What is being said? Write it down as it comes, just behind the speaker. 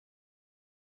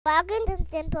Welcome to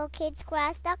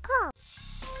Simplekidscrafts.com.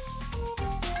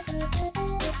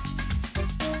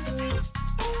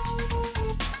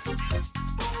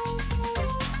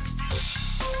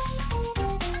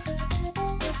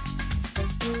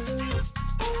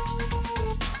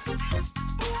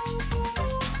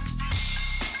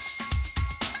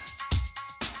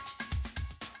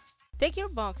 Take your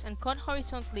box and cut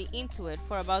horizontally into it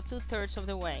for about 2/3 of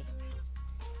the way.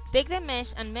 Take the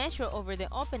mesh and measure over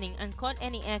the opening and cut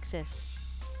any excess.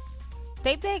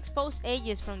 Tape the exposed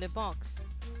edges from the box.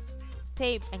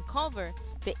 Tape and cover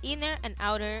the inner and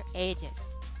outer edges.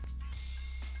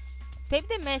 Tape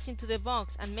the mesh into the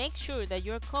box and make sure that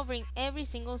you are covering every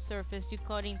single surface you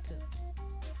cut into.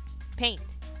 Paint.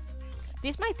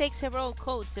 This might take several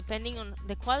coats depending on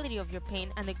the quality of your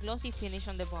paint and the glossy finish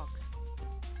on the box.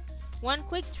 One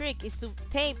quick trick is to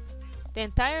tape the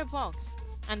entire box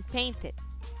and paint it,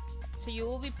 so you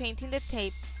will be painting the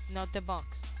tape, not the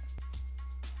box.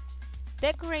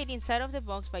 Decorate inside of the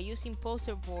box by using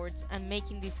poster boards and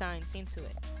making designs into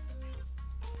it.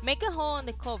 Make a hole on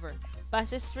the cover,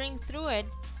 pass a string through it,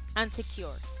 and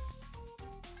secure.